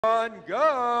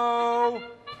Go!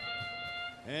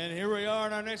 And here we are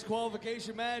in our next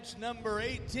qualification match, number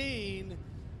 18.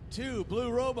 2 blue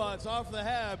robots off the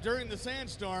hab during the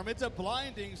sandstorm. It's a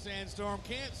blinding sandstorm,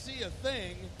 can't see a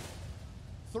thing.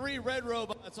 3 red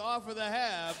robots off of the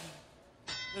hab.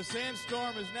 The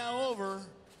sandstorm is now over.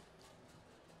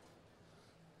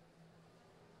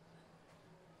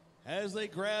 As they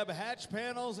grab hatch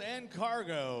panels and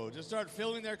cargo to start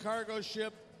filling their cargo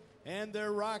ship and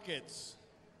their rockets.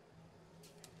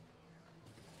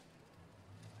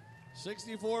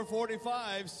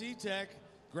 6445 C-Tech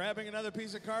grabbing another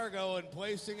piece of cargo and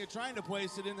placing it, trying to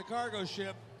place it in the cargo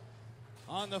ship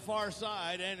on the far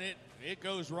side, and it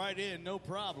goes right in, no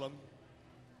problem.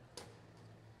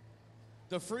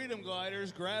 The Freedom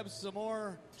Gliders grab some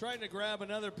more, trying to grab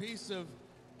another piece of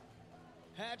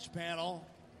hatch panel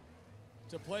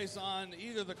to place on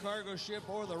either the cargo ship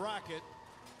or the rocket.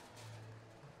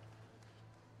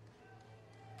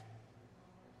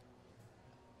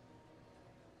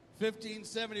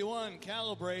 (1571)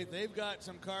 Calibrate, they've got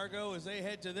some cargo as they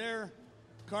head to their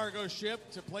cargo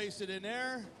ship to place it in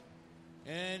there,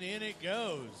 and in it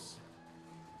goes.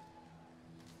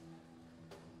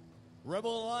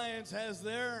 Rebel Alliance has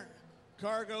their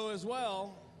cargo as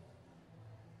well.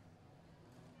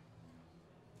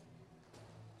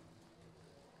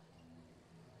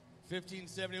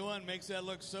 (1571) makes that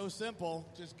look so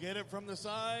simple. Just get it from the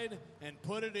side and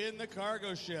put it in the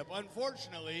cargo ship.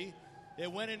 Unfortunately, it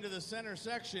went into the center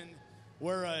section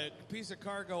where a piece of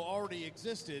cargo already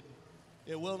existed.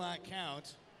 It will not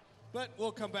count, but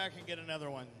we'll come back and get another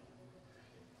one.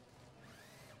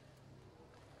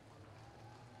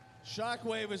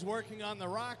 Shockwave is working on the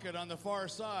rocket on the far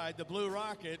side, the blue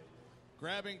rocket,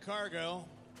 grabbing cargo,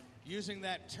 using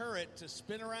that turret to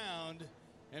spin around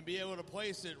and be able to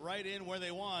place it right in where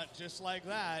they want, just like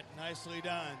that. Nicely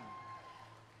done.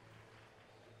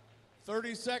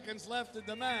 30 seconds left in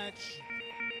the match.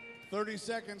 30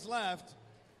 seconds left.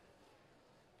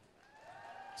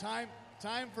 Time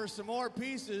for some more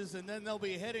pieces, and then they'll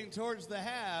be heading towards the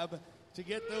hab to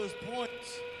get those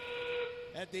points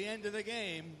at the end of the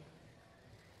game.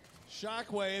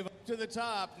 Shockwave up to the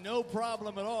top, no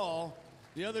problem at all.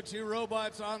 The other 2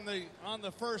 robots on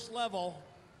the first level.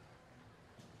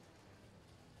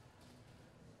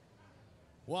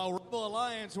 While Rebel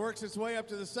Alliance works its way up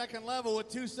to the second level with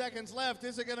 2 seconds left.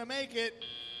 Is it going to make it?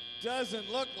 Doesn't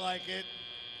look like it.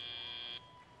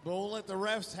 But we'll let the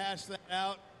refs hash that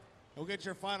out. We'll get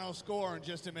your final score in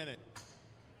just a minute.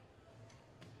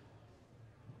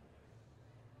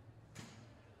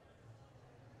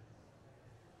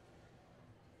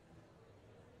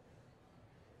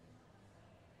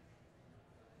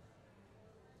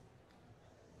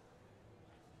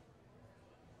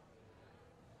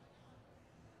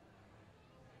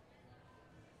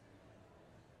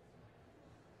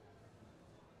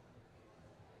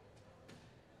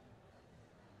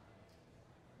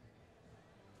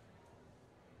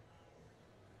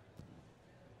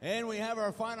 And we have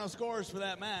our final scores for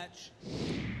that match.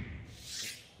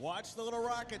 Watch the little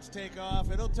rockets take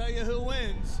off. It'll tell you who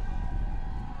wins.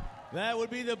 That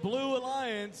would be the Blue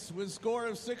Alliance with a score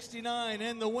of 69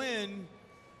 and the win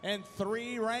and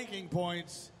 3 ranking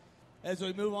points as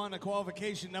we move on to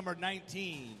qualification number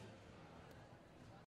 19.